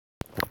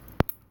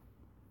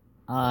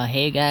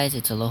Hey guys,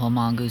 it's Aloha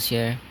Mongoose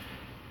here.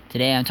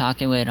 Today I'm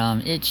talking with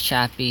it's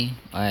Chappie,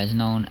 or as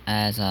known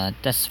as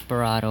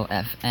Desperado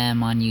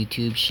FM on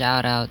YouTube.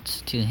 Shout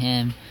outs to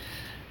him.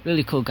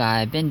 Really cool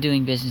guy. I've been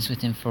doing business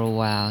with him for a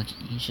while.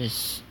 He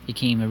just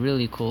became a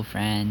really cool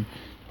friend,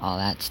 all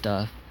that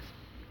stuff.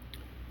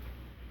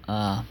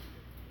 I'm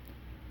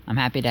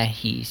happy that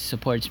he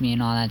supports me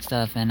and all that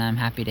stuff, and I'm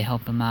happy to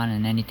help him out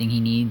and anything he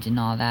needs and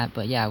all that.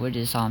 But yeah, we're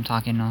just I'm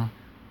talking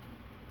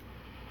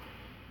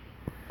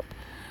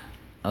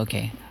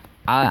okay.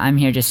 I'm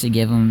here just to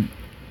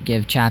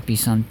give Chappie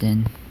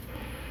something.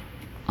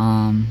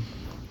 A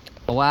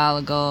while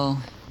ago,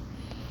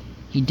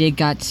 he did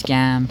got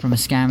scammed from a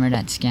scammer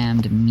that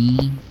scammed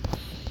me.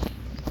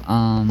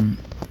 Kind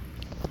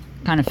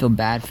of feel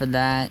bad for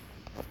that.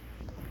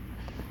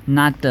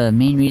 Not the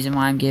main reason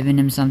why I'm giving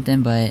him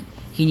something, but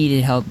he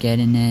needed help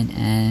getting it,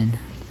 and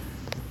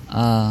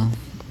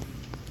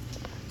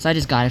so I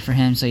just got it for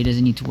him, so he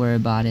doesn't need to worry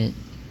about it.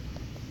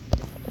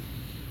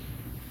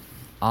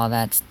 All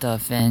that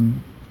stuff,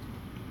 and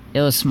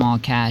it was small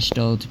cash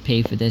though to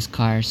pay for this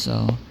car,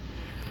 so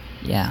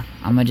yeah,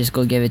 I'm gonna just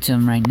go give it to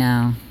him right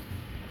now.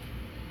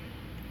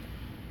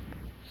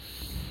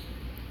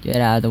 Get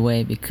out of the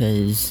way,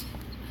 because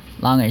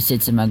longer it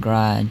sits in my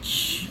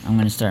garage, I'm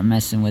gonna start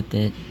messing with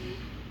it.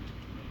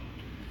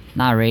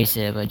 Not race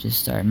it, but just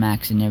start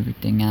maxing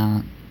everything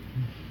out.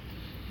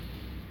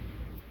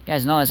 You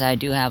guys notice I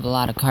do have a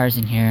lot of cars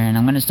in here, and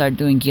I'm gonna start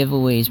doing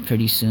giveaways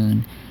pretty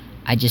soon.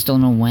 I just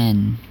don't know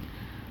when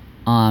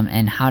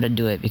and how to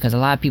do it, because a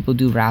lot of people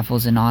do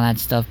raffles and all that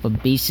stuff,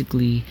 but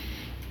basically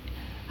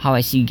how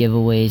I see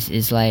giveaways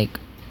is like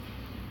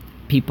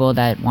people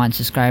that want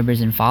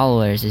subscribers and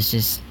followers. It's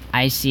just,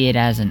 I see it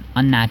as an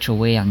unnatural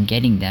way on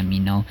getting them,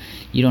 you know.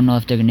 You don't know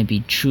if they're going to be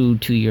true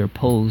to your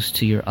posts,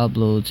 to your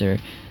uploads, or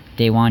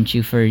they want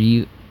you for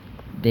you,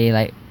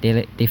 they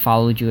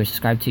followed you or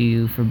subscribed to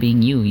you for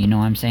being you know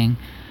what I'm saying?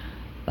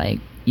 Like,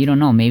 you don't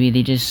know, maybe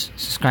they just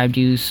subscribed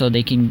you so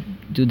they can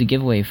do the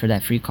giveaway for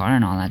that free car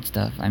and all that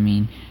stuff. I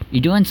mean,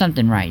 you're doing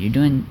something right.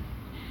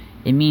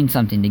 It means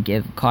something to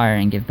give a car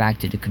and give back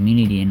to the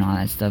community and all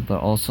that stuff, but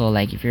also,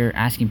 like, if you're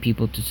asking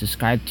people to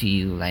subscribe to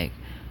you, like,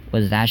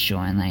 what is that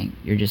showing? Like,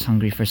 you're just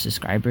hungry for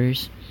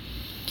subscribers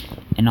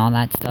and all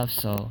that stuff.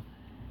 So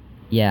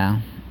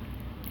yeah,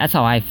 that's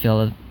how I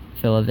feel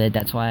of it.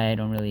 That's why I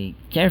don't really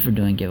care for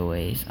doing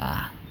giveaways.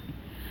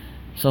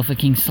 Sofa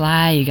King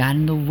Sly, you got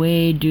in the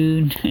way,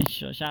 dude.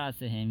 Shout out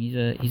to him.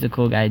 He's a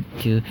cool guy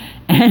too.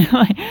 And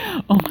like,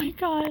 oh my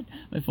god,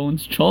 my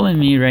phone's trolling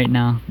me right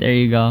now. There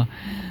you go.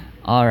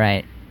 All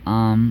right.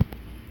 Hold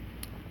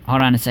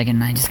on a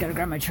second. I just gotta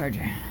grab my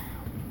charger.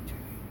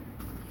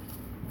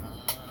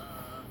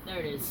 There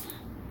it is.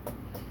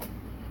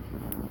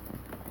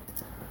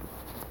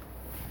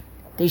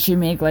 They should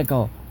make like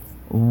a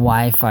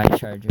Wi-Fi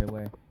charger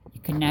where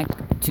you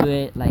connect to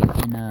it like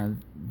in a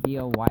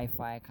via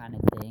Wi-Fi kind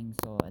of thing,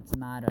 so it's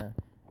not a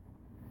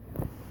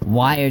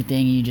wire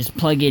thing. You just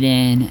plug it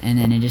in and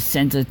then it just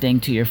sends a thing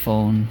to your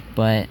phone,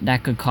 but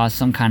that could cause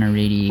some kind of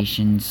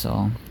radiation,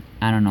 so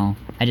I don't know.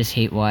 I just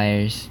hate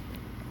wires.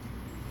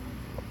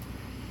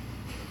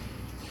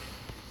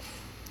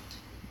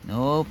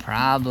 No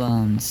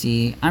problem.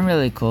 See, I'm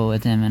really cool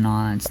with him and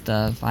all that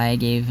stuff. I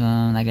gave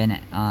him like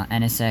an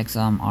NSX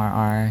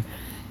RR.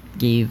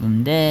 Gave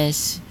him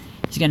this.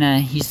 He's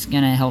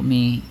gonna help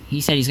me.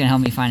 He said he's gonna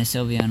help me find a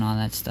Sylvia and all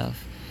that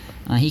stuff.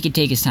 He could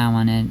take his time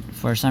on it.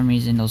 For some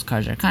reason, those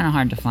cars are kind of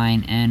hard to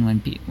find, and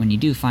when you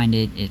do find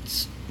it,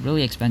 it's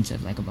really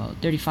expensive, like about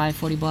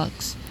 35-40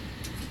 bucks.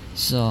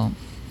 So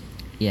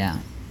yeah,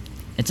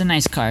 it's a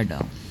nice car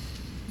though.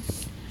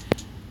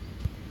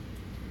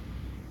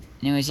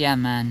 Anyways, yeah,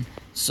 man.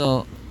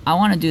 So I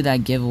want to do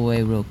that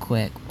giveaway real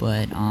quick,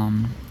 but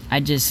I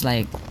just,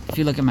 like, if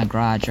you look at my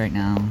garage right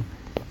now,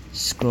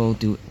 scroll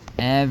through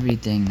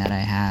everything that I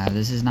have.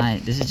 This is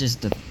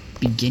just the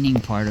beginning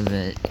part of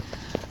it.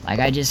 Like,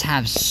 I just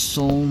have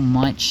so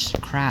much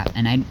crap,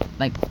 and I,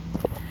 like,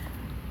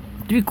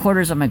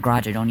 3/4 of my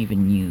garage I don't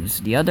even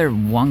use. The other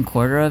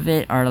 1/4 of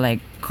it are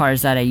like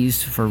cars that I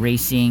use for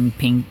racing,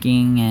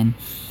 pinking, and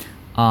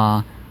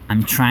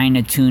I'm trying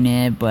to tune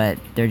it, but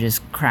they're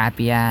just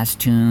crappy ass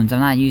tunes.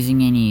 I'm not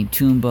using any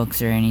tune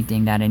books or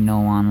anything that I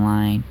know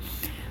online.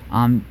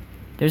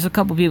 There's a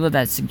couple people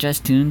that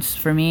suggest tunes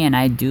for me, and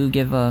I do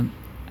give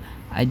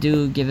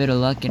it a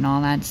look and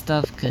all that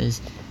stuff, cause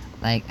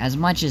like, as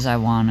much as I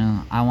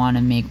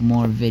wanna make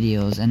more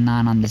videos and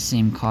not on the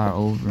same car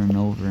over and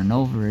over and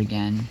over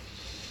again.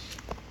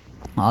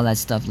 All that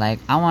stuff. Like,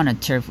 I want to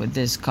turf with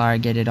this car,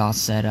 get it all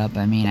set up.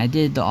 I mean, I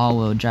did the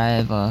all-wheel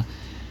drive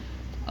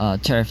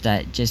turf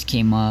that just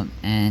came up,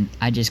 and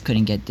I just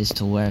couldn't get this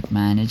to work,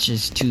 man. It's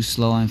just too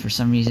slow, and for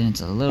some reason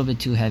it's a little bit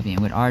too heavy, and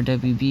with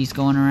RWBs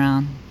going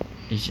around,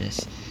 it's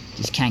just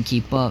can't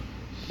keep up.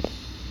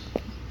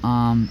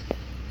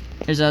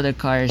 There's other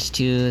cars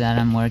too that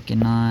I'm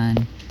working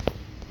on.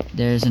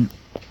 There's an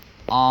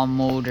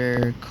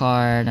all-motor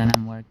car that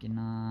I'm working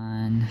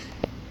on.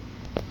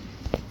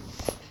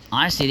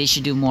 Honestly, they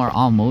should do more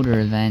all-motor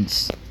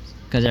events.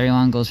 because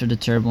everyone goes for the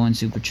turbo and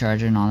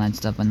supercharger and all that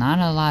stuff, but not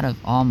a lot of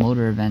all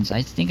motor events.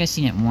 I think I've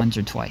seen it once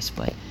or twice,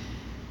 but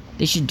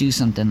they should do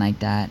something like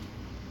that.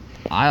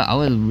 I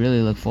would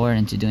really look forward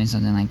into doing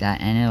something like that,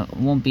 and it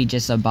won't be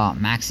just about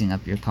maxing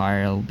up your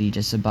car. It'll be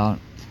just about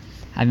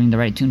having the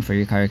right tune for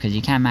your car, because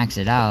you can't max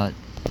it out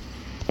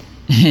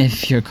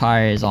if your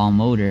car is all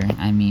motor.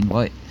 I mean,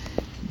 what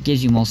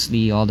gives you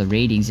mostly all the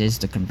ratings is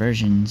the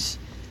conversions.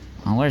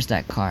 Where's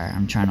that car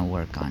I'm trying to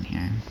work on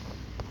here?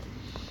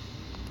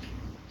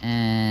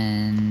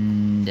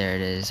 And there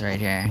it is, right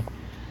here.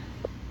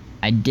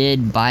 I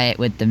did buy it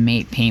with the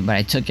matte paint, but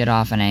I took it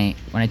off, and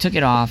when I took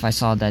it off, I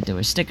saw that there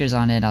were stickers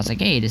on it. I was like,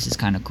 hey, this is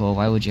kind of cool.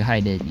 Why would you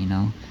hide it, you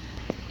know?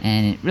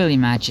 And it really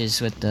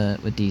matches with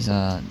these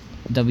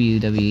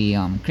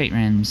WWE crate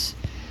rims.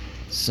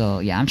 So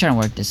yeah, I'm trying to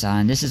work this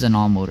on. This is an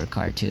all motor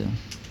car too.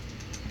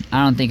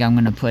 I don't think I'm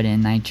gonna put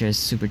in nitrous,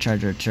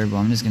 supercharger, or turbo.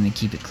 I'm just gonna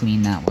keep it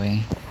clean that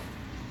way.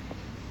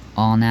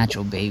 All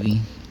natural, baby.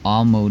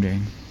 All motor.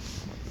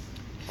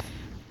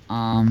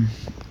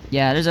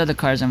 Yeah, there's other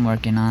cars I'm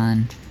working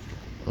on,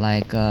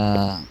 like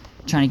trying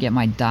to get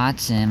my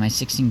Datsun, my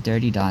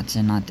 1630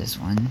 Datsun, not this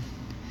one.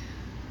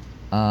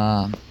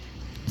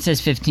 It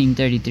says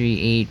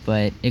 15:33.8,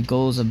 but it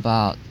goes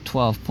about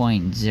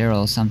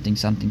 12.0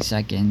 something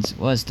seconds.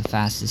 Was the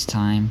fastest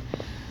time.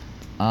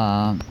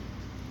 I'm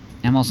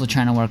also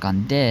trying to work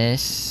on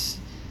this.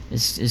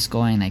 This is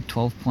going like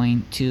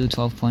 12.2,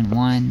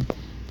 12.1.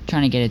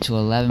 Trying to get it to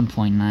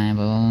 11.9,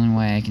 but the only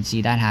way I can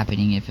see that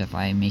happening if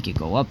I make it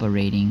go up a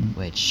rating,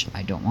 which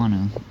I don't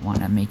want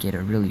to make it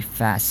a really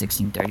fast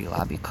 1630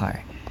 lobby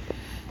car.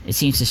 It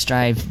seems to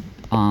strive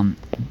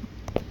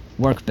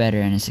work better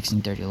in a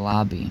 1630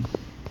 lobby.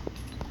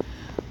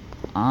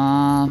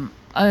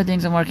 Other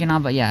things I'm working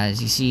on, but yeah, as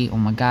you see, oh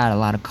my god, a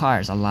lot of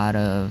cars, a lot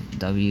of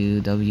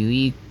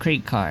WWE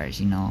crate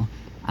cars, you know.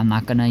 I'm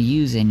not gonna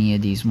use any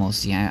of these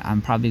mostly.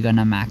 I'm probably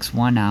gonna max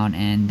one out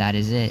and that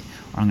is it.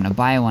 Or I'm gonna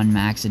buy one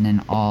max, and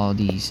then all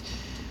these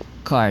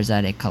cars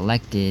that I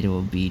collected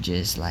will be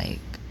just like,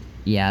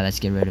 yeah, let's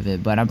get rid of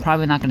it. But I'm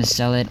probably not gonna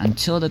sell it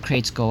until the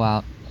crates go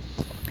out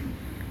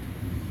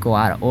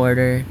of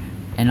order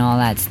and all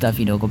that stuff,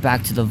 you know, go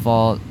back to the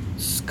vault,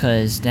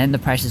 because then the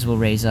prices will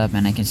raise up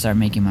and I can start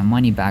making my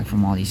money back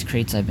from all these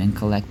crates I've been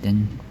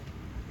collecting.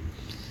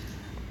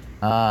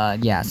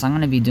 Yeah, so I'm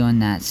gonna be doing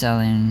that,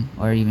 selling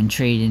or even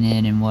trading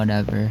it and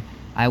whatever.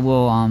 I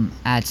will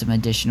add some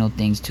additional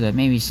things to it,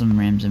 maybe some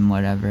rims and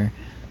whatever,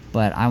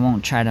 but I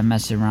won't try to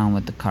mess around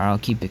with the car. I'll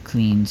keep it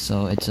clean,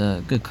 so it's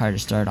a good car to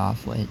start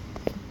off with.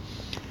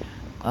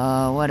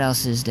 What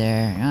else is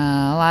there?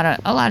 A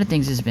lot of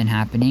things has been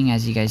happening.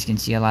 As you guys can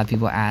see, a lot of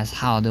people ask,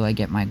 how do I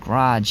get my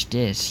garage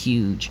this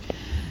huge?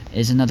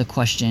 Is another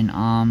question.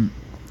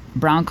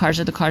 Brown cars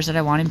are the cars that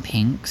I want in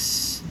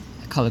pinks.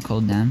 I color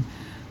code them.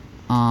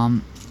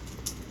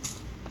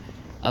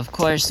 Of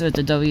course, with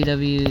the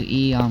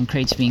WWE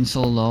crates being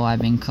so low, I've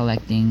been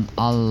collecting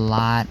a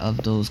lot of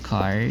those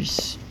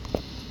cars.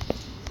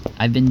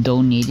 I've been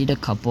donated a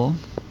couple.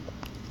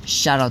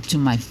 Shout out to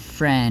my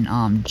friend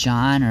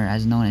John, or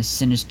as known as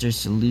Sinister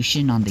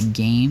Solution on the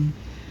game.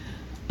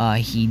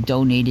 He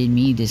donated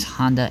me this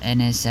Honda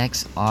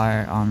NSX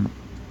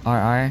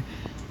RR.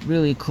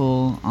 Really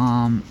cool.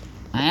 I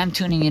am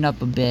tuning it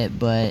up a bit,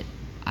 but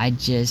I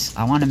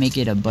want to make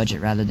it a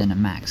budget rather than a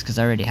max, because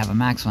I already have a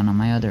max one on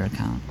my other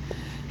account.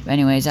 But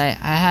anyways, I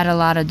had a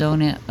lot of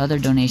other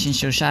donations,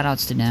 so shout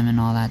outs to them and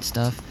all that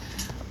stuff.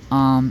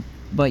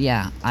 But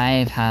yeah,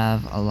 I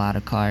have a lot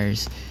of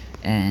cars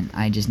and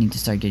I just need to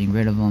start getting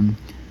rid of them.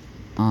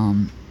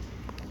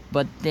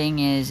 But thing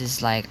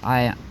is like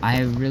I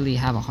really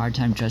have a hard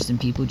time trusting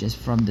people, just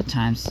from the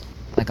times,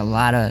 like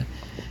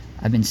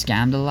I've been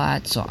scammed a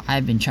lot, so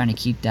I've been trying to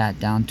keep that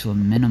down to a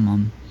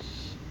minimum.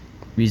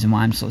 Reason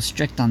why I'm so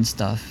strict on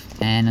stuff.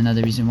 And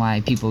another reason why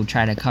people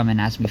try to come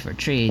and ask me for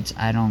trades,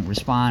 I don't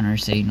respond or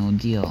say no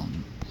deal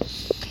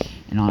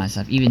and all that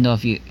stuff. Even though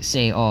if you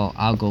say, oh,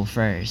 I'll go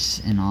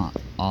first and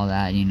all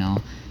that, you know.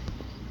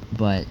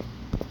 But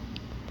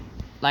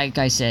like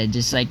I said,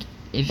 just like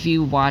if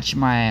you watch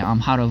my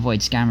how to avoid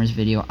scammers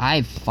video,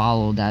 I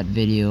followed that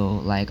video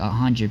like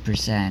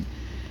 100%.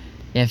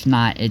 If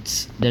not,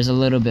 there's a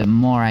little bit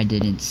more I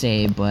didn't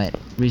say, but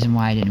reason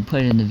why I didn't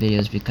put it in the video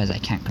is because I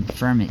can't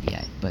confirm it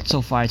yet. But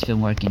so far it's been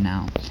working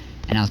out,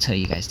 and I'll tell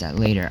you guys that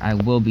later. I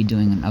will be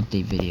doing an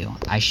update video.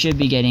 I should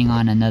be getting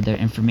on another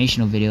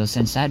informational video,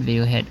 since that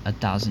video hit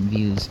 1,000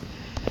 views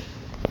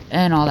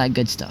and all that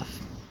good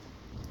stuff.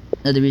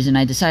 Another reason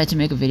I decided to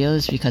make a video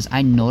is because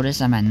I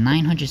noticed I'm at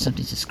 900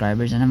 something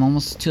subscribers and I'm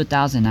almost to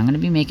 1,000. I'm gonna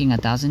be making a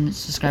 1,000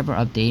 subscriber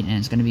update, and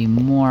it's gonna be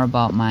more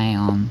about my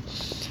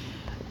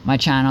my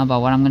channel,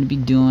 about what I'm going to be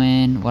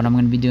doing, what I'm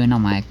going to be doing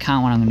on my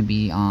account, what I'm going to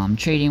be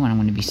trading, what I'm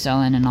going to be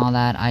selling and all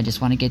that. I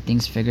just want to get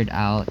things figured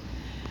out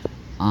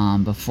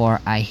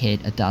before I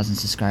hit 1,000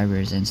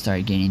 subscribers and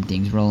start getting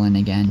things rolling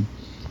again.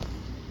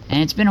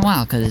 And it's been a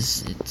while,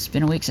 because it's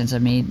been a week since I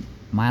made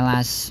my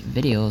last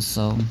video,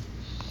 so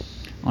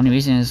only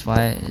reason is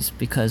why is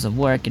because of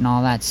work and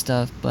all that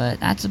stuff. But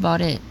that's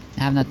about it.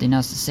 I have nothing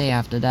else to say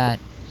after that.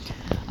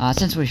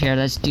 Since we're here,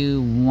 let's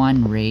do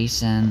one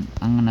race, and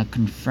I'm gonna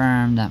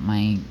confirm that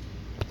my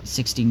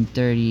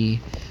 1630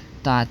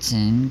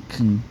 Datsun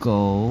can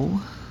go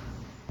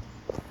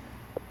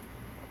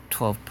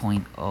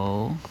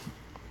 12.0.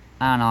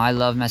 I don't know, I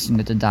love messing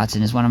with the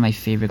Datsun. It's one of my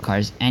favorite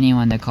cars.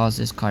 Anyone that calls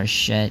this car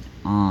shit,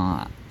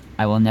 I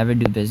will never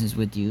do business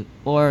with you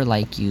or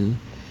like you.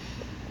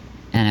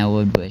 And I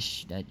would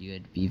wish that you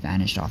would be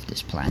vanished off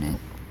this planet.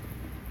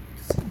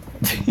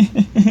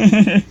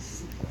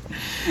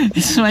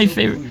 This is my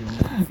favorite.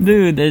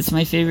 Dude, that's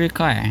my favorite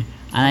car. I'm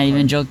not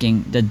even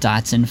joking. The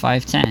Datsun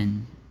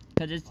 510.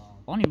 Because it's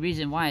only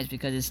reason why is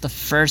because it's the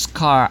first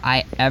car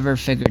I ever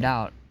figured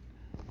out.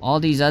 All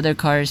these other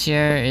cars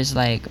here is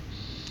like,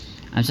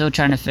 I'm still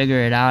trying to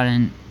figure it out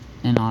and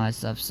all that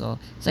stuff. So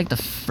it's like the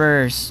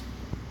first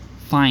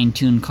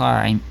fine-tuned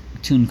car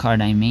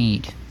that I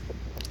made.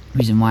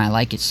 Reason why I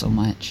like it so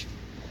much.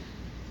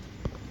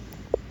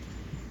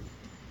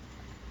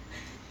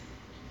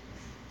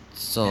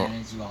 So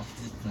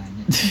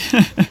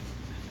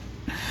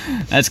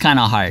that's kind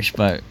of harsh,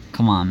 but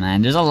come on,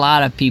 man. There's a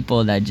lot of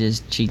people that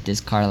just treat this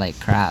car like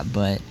crap,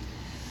 but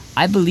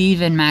I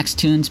believe in max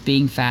tunes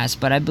being fast,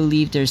 but I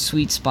believe there's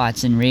sweet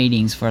spots and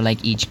ratings for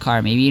like each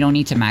car. Maybe you don't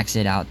need to max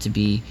it out to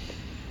be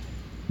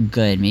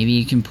good. Maybe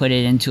you can put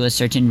it into a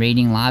certain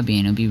rating lobby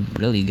and it'll be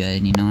really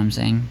good, you know what I'm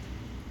saying?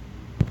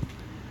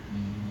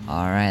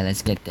 Alright,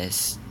 let's get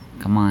this.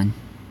 Come on.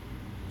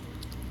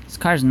 This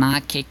car's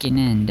not kicking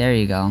in. There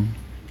you go.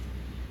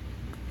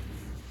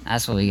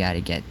 That's what we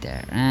gotta get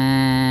there.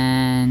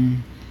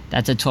 And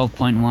that's a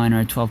 12.1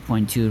 or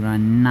 12.2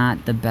 run.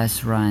 Not the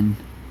best run.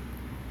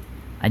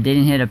 I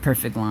didn't hit a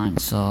perfect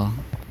launch, so...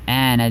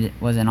 And I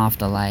wasn't off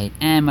the light.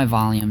 And my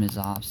volume is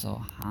off,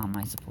 so how am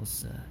I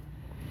supposed to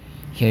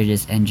hear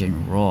this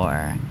engine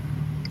roar?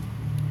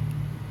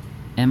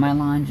 And my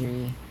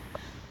laundry.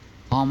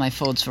 All my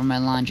folds from my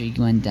laundry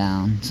went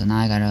down, so now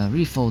I gotta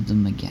refold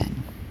them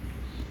again.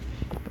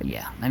 But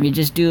yeah, let me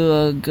just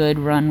do a good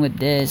run with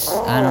this.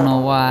 I don't know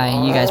why.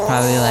 You guys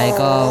probably like,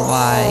 oh,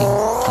 why,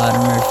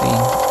 Autumn Murphy?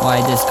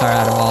 Why this car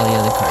out of all the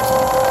other cars in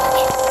the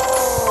garage?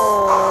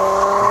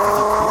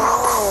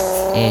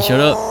 Hey,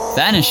 shut up.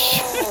 Vanish.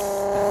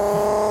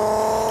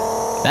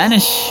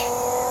 Vanish.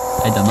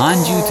 I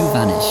demand you to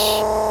vanish.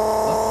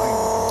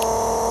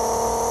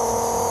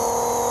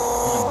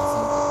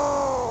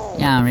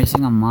 Yeah, I'm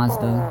racing on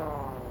Mazda.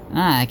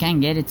 I can't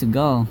get it to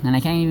go. And I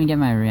can't even get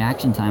my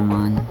reaction time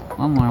on.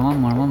 One more.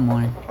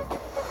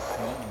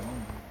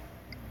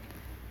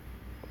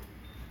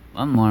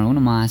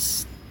 Uno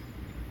más.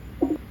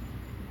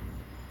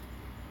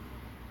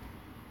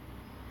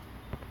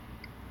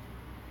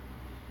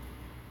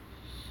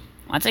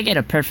 Once I get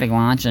a perfect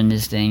launch on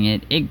this thing,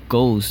 it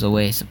goes the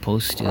way it's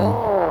supposed to.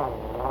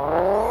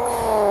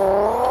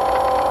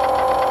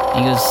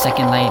 It goes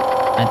second light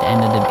at the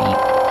end of the beat.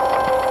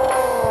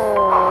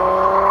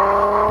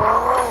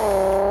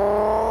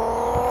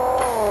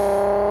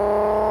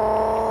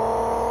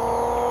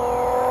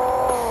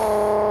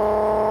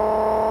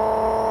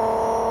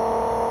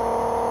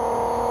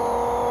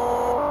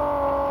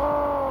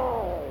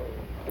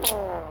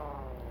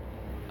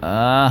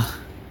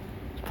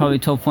 Probably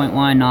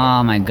 12.1.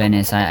 Oh my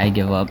goodness, I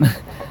give up.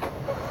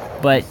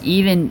 But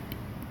even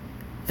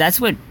that's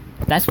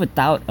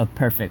without a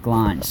perfect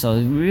launch. So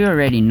we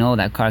already know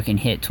that car can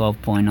hit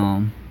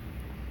 12.0.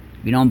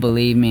 If you don't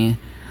believe me,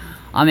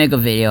 I'll make a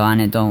video on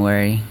it, don't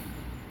worry.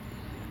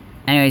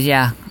 Anyways,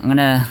 yeah,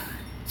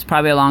 it's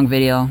probably a long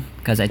video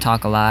because I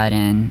talk a lot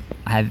and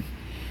I have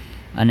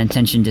an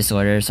attention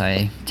disorder, so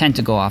I tend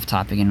to go off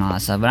topic and all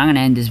that stuff. But I'm gonna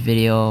end this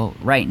video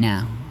right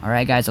now.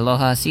 Alright guys,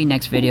 aloha, see you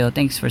next video.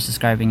 Thanks for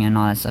subscribing and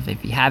all that stuff.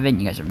 If you haven't,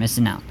 you guys are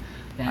missing out.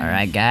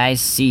 Alright guys,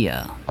 see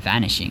ya.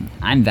 Vanishing.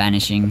 I'm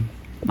vanishing.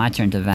 My turn to vanish.